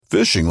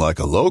Fishing like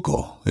a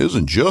local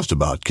isn't just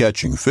about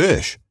catching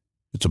fish.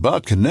 It's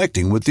about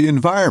connecting with the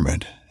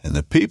environment and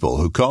the people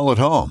who call it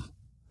home.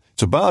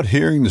 It's about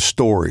hearing the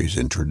stories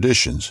and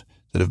traditions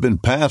that have been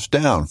passed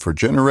down for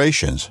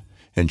generations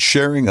and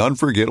sharing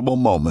unforgettable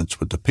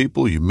moments with the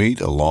people you meet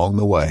along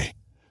the way.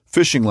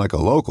 Fishing like a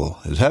local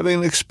is having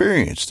an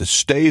experience that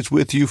stays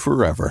with you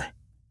forever.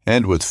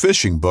 And with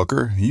Fishing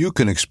Booker, you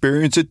can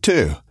experience it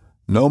too,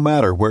 no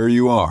matter where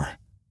you are.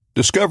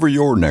 Discover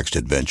your next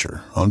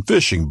adventure on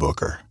Fishing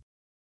Booker.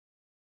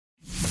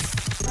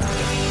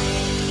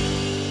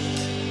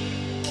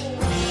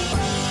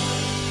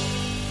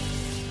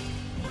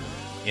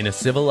 In a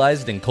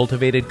civilized and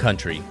cultivated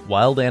country,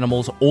 wild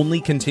animals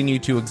only continue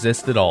to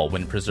exist at all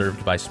when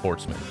preserved by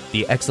sportsmen.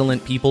 The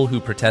excellent people who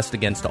protest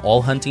against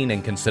all hunting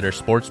and consider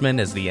sportsmen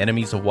as the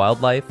enemies of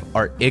wildlife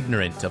are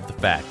ignorant of the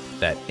fact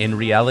that, in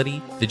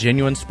reality, the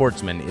genuine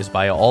sportsman is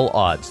by all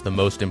odds the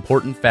most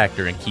important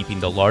factor in keeping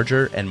the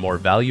larger and more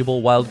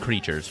valuable wild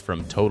creatures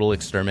from total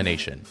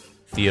extermination.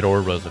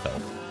 Theodore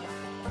Roosevelt.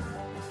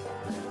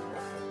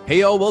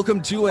 Hey y'all,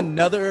 welcome to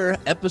another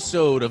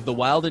episode of the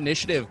Wild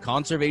Initiative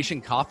Conservation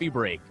Coffee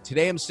Break.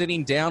 Today I'm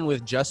sitting down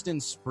with Justin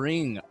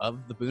Spring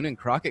of the Boone and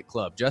Crockett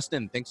Club.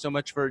 Justin, thanks so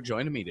much for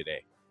joining me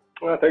today.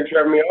 Well, thanks for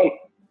having me on.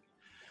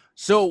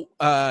 So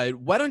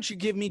why don't you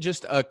give me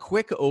just a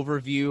quick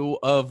overview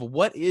of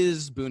what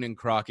is Boone and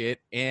Crockett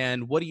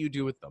and what do you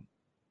do with them?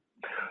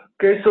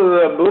 Okay, so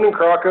the Boone and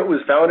Crockett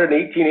was founded in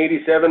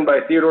 1887 by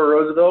Theodore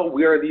Roosevelt.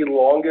 We are the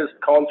longest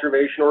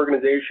conservation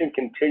organization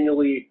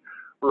continually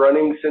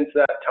running since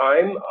that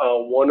time.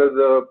 One of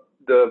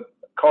the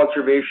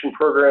conservation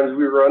programs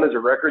we run is a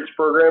records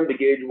program to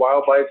gauge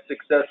wildlife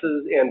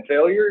successes and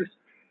failures,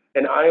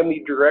 and I am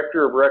the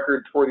director of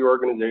records for the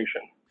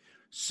organization.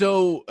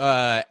 So,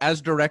 as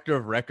director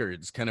of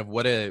records, kind of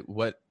what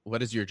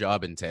does your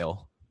job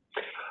entail?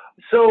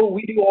 So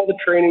we do all the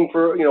training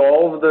for,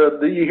 all of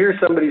the you hear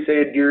somebody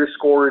say a deer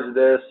scores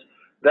this.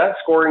 That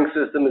scoring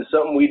system is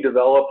something we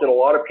developed, and a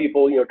lot of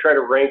people, try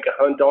to rank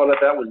a hunt on it.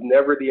 That was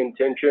never the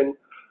intention.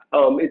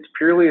 It's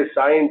purely a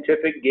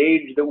scientific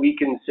gauge that we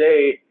can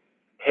say,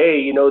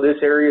 hey, this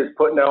area is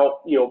putting out,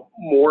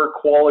 more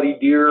quality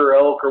deer or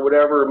elk or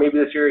whatever, maybe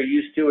this area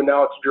used to, and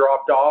now it's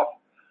dropped off.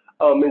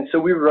 And so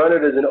we run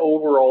it as an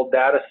overall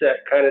data set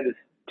kind of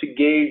to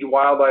gauge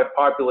wildlife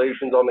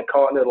populations on the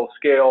continental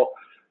scale.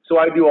 So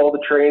I do all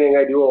the training.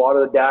 I do a lot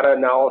of the data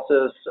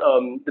analysis,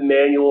 the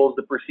manuals,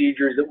 the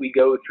procedures that we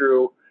go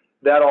through.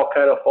 That all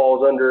kind of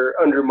falls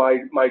under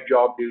my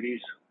job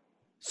duties.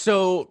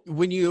 So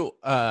when you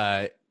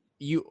have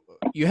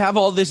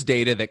all this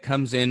data that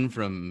comes in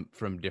from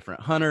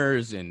different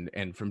hunters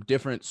and from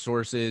different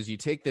sources. You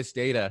take this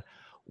data.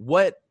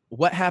 What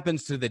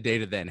happens to the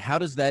data then? How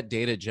does that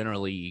data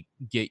generally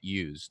get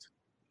used?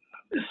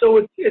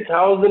 So it's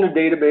housed in a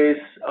database.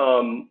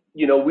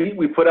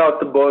 We put out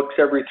the books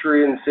every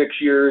 3 and 6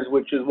 years,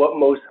 which is what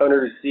most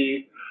hunters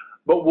see.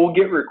 But we'll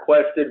get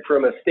requested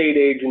from a state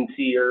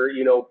agency or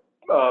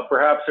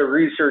perhaps a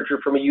researcher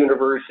from a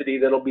university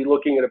that'll be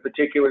looking at a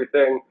particular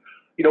thing.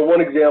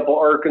 One example,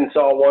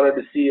 Arkansas wanted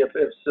to see if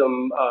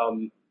some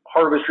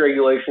harvest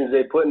regulations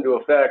they put into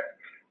effect,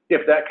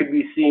 if that could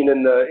be seen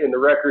in the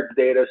records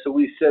data. So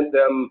we sent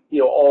them,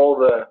 all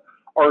the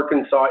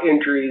Arkansas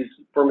entries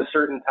from a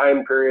certain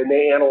time period, and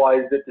they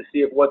analyzed it to see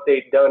if what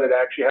they'd done had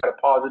actually had a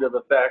positive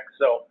effect.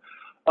 So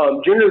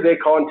generally they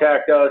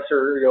contact us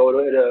or,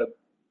 at a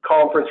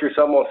conference or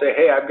something, will say,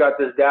 hey, I've got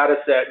this data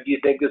set. Do you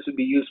think this would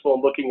be useful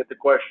in looking at the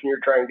question you're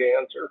trying to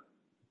answer?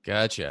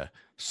 Gotcha.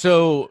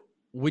 So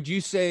would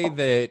you say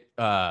that,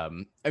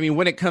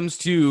 when it comes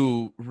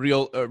to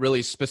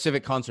really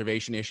specific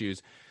conservation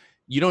issues,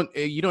 you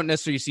don't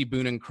necessarily see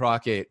Boone and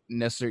Crockett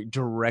necessarily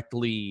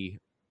directly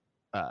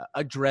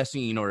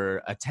addressing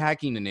or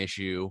attacking an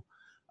issue.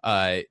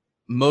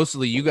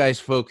 Mostly you guys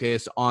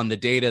focus on the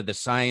data, the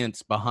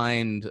science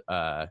behind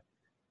the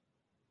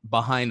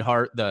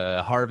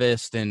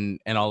harvest and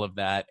all of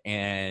that,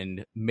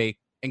 and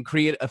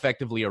create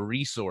effectively a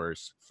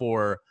resource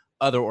for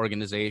other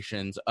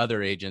organizations,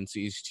 other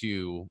agencies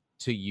to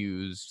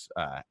use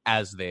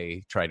as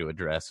they try to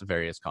address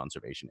various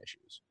conservation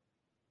issues.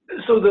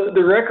 So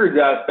the records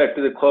aspect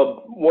of the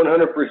club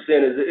 100%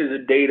 is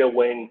a data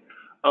wing,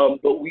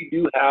 but we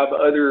do have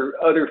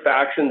other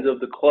factions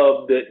of the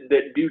club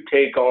that do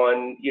take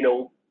on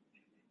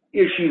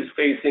issues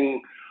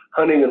facing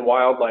hunting and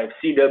wildlife,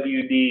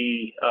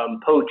 CWD,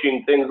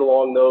 poaching, things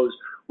along those.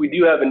 We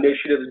do have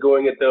initiatives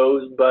going at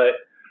those, but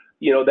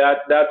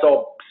that's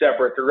all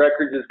separate. The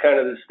records is kind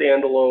of the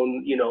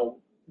standalone,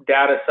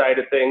 data side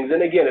of things.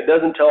 And again, it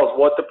doesn't tell us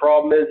what the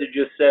problem is. It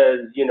just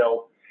says,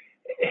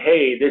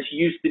 hey, this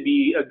used to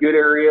be a good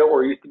area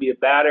or used to be a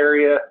bad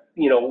area.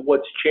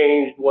 What's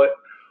changed? What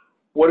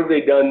have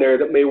they done there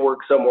that may work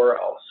somewhere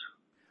else?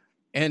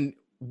 And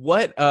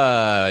what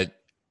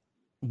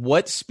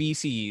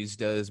species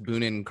does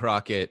Boone and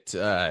Crockett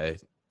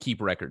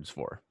keep records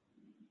for?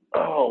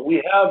 Oh, we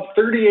have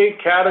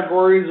 38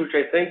 categories, which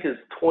I think is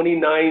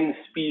 29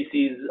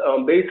 species,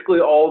 basically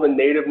all the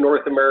native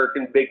North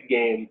American big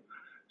game.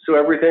 So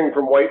everything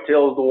from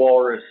whitetails to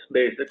walrus,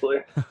 basically.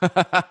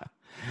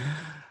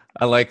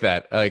 I like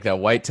that. I like that.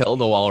 Whitetail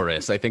the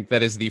walrus. I think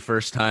that is the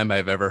first time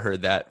I've ever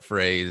heard that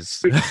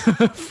phrase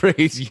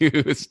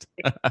used.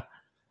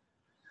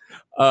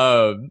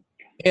 And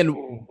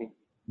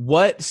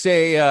what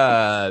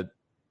say?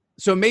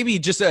 So maybe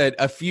just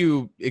a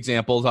few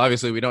examples.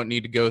 Obviously, we don't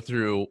need to go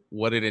through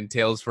what it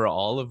entails for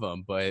all of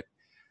them, but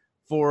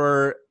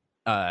for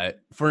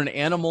an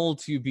animal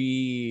to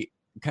be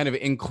kind of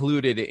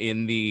included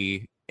in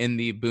the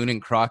Boone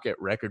and Crockett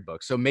record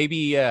book. So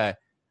maybe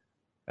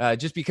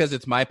just because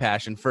it's my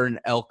passion, for an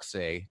elk,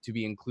 say, to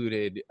be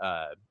included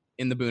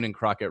in the Boone and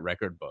Crockett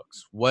record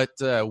books, what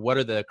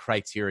are the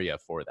criteria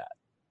for that?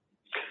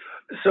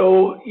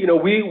 So,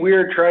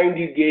 we're trying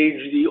to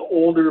gauge the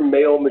older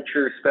male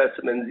mature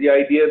specimens. The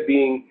idea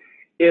being,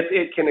 if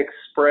it can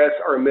express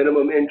our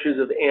minimum inches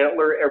of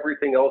antler,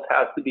 everything else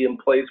has to be in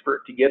place for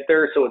it to get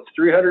there. So it's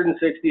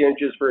 360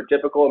 inches for a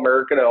typical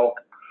American elk.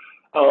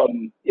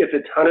 If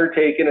it's hunter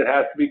taken, it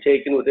has to be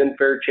taken within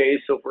fair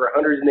chase. So for a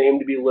hunter's name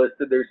to be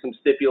listed, there's some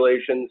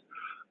stipulations.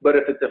 But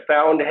if it's a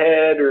found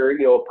head or,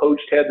 a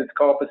poached head that's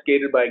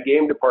confiscated by a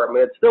game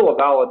department, it's still a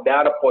valid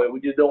data point. We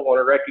just don't want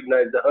to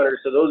recognize the hunter.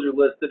 So those are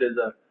listed as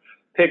a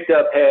picked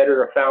up head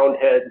or a found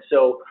head.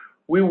 So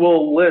we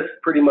will list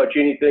pretty much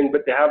anything,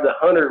 but to have the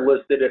hunter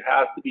listed, it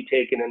has to be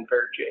taken in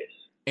fair chase.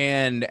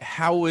 And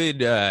how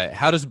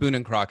does Boone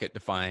and Crockett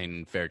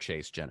define fair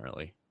chase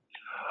generally?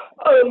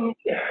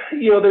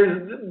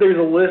 There's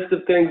a list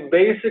of things.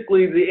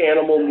 Basically, the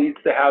animal needs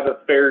to have a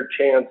fair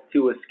chance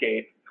to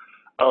escape.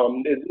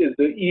 Is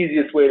the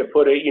easiest way to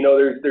put it.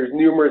 There's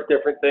numerous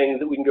different things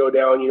that we can go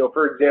down.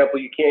 For example,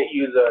 you can't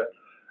use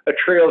a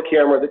trail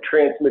camera that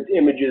transmits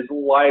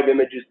live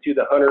images to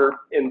the hunter.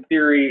 In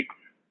theory,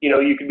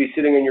 you could be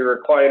sitting in your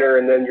recliner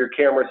and then your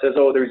camera says,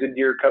 oh, there's a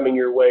deer coming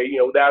your way.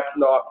 That's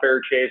not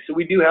fair chase. So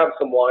we do have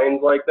some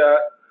lines like that.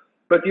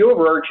 But the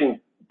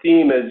overarching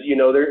theme is,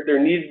 there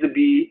needs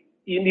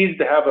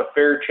to have a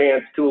fair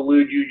chance to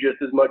elude you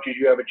just as much as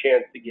you have a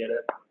chance to get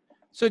it.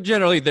 So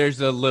generally, there's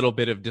a little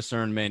bit of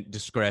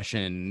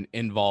discretion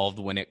involved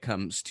when it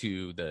comes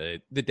to the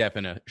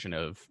definition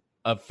of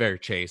fair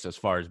chase, as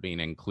far as being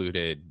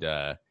included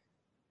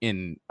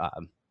in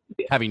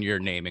having your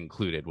name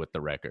included with the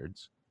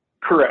records.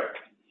 Correct.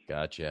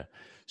 Gotcha.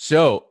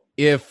 So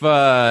if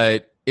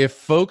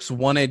folks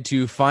wanted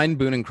to find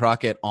Boone and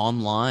Crockett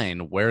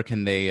online, where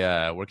can they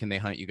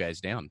hunt you guys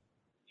down?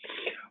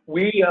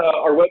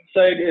 Our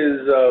website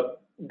is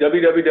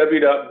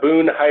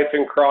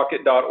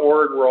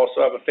www.boone-crockett.org. We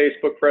also have a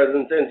Facebook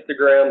presence,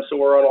 Instagram, so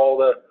we're on all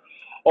the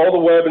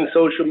web and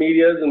social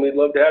medias, and we'd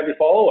love to have you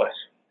follow us.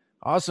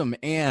 Awesome.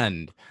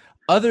 And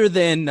other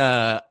than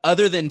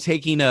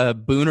taking a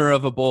booner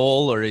of a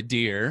bull or a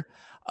deer,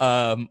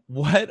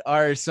 what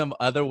are some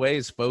other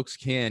ways folks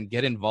can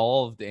get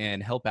involved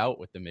and help out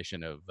with the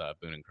mission of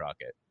Boone and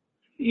Crockett?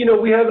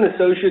 We have an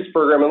associates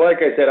program, and like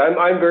I said,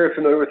 I'm very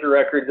familiar with the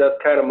records.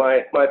 That's kind of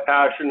my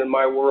passion and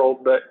my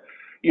world. But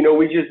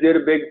we just did a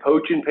big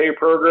poach and pay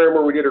program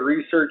where we did a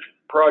research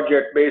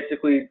project,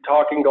 basically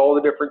talking to all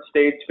the different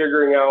states,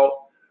 figuring out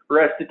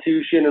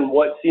restitution and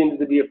what seems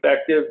to be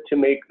effective to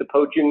make the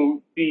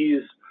poaching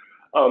fees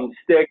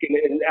stick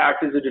and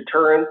act as a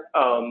deterrent.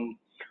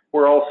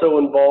 We're also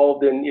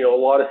involved in a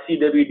lot of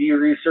CWD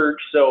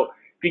research. So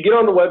if you get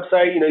on the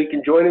website, you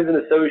can join as an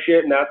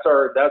associate, and that's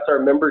our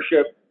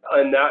membership,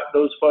 and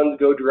those funds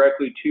go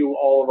directly to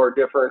all of our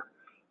different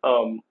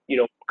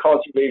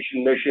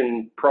conservation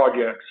mission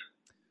projects.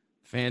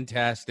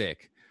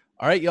 Fantastic.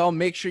 All right, y'all,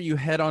 make sure you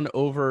head on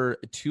over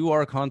to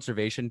our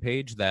conservation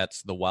page.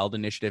 That's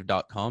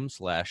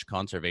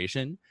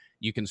thewildinitiative.com/conservation.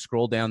 You can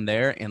scroll down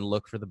there and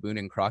look for the Boone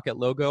and Crockett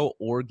logo,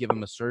 or give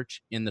them a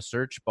search in the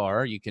search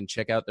bar. You can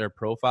check out their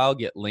profile,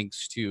 get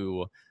links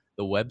to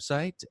the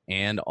website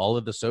and all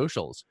of the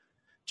socials.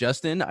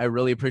 Justin, I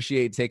really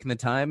appreciate taking the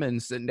time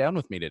and sitting down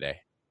with me today.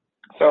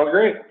 Sounds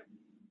great.